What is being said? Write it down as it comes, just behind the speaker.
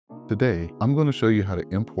Today, I'm going to show you how to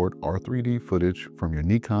import R3D footage from your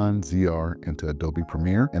Nikon ZR into Adobe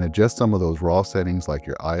Premiere and adjust some of those raw settings like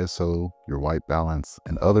your ISO, your white balance,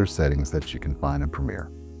 and other settings that you can find in Premiere.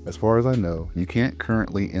 As far as I know, you can't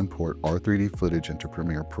currently import R3D footage into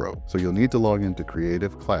Premiere Pro, so you'll need to log into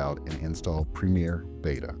Creative Cloud and install Premiere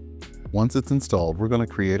Beta. Once it's installed, we're going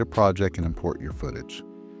to create a project and import your footage.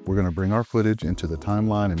 We're going to bring our footage into the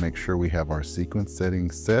timeline and make sure we have our sequence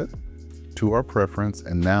settings set to our preference,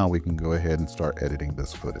 and now we can go ahead and start editing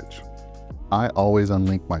this footage. I always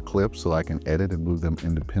unlink my clips so I can edit and move them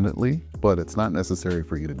independently, but it's not necessary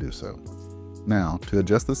for you to do so. Now, to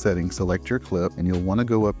adjust the settings, select your clip and you'll want to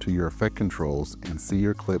go up to your effect controls and see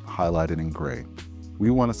your clip highlighted in gray. We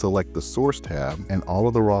want to select the source tab, and all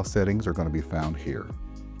of the raw settings are going to be found here.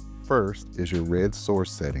 First is your red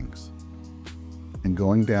source settings, and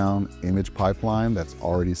going down, image pipeline, that's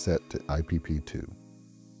already set to IPP2.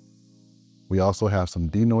 We also have some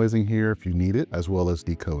denoising here if you need it, as well as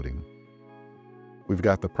decoding. We've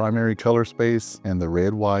got the primary color space, and the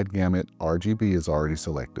red wide gamut RGB is already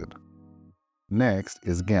selected. Next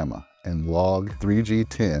is gamma, and log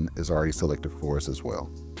 3G10 is already selected for us as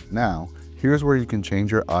well. Now, here's where you can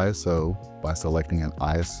change your ISO by selecting an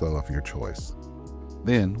ISO of your choice.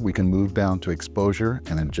 Then we can move down to exposure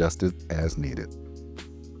and adjust it as needed.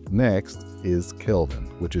 Next is Kelvin,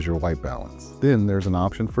 which is your white balance. Then there's an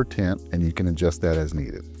option for tint, and you can adjust that as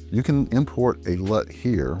needed. You can import a LUT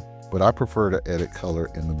here, but I prefer to edit color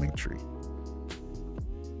in the link tree.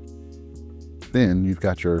 Then you've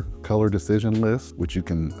got your color decision list, which you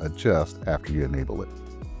can adjust after you enable it.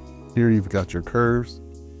 Here you've got your curves,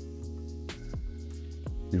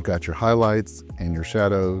 you've got your highlights and your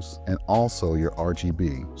shadows, and also your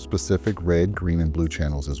RGB, specific red, green, and blue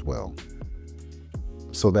channels as well.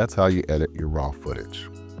 So that's how you edit your raw footage.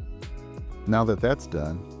 Now that that's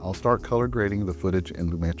done, I'll start color grading the footage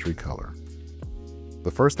in Lumetri color.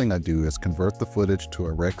 The first thing I do is convert the footage to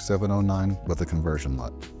a Rec 709 with a conversion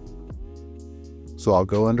LUT. So I'll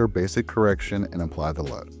go under basic correction and apply the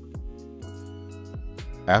LUT.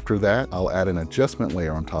 After that, I'll add an adjustment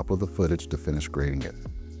layer on top of the footage to finish grading it.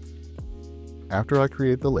 After I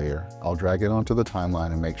create the layer, I'll drag it onto the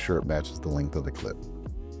timeline and make sure it matches the length of the clip.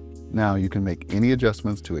 Now you can make any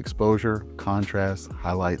adjustments to exposure, contrast,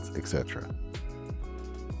 highlights, etc.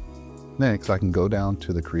 Next, I can go down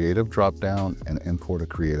to the Creative drop-down and import a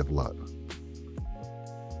Creative LUT.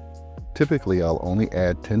 Typically, I'll only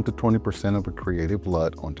add 10 to 20% of a Creative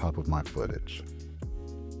LUT on top of my footage.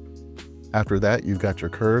 After that, you've got your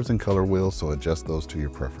curves and color wheels, so adjust those to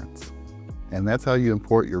your preference. And that's how you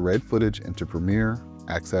import your red footage into Premiere,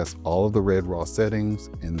 access all of the red raw settings,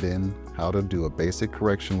 and then how to do a basic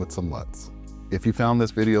correction with some LUTs. If you found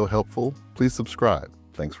this video helpful, please subscribe.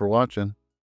 Thanks for watching.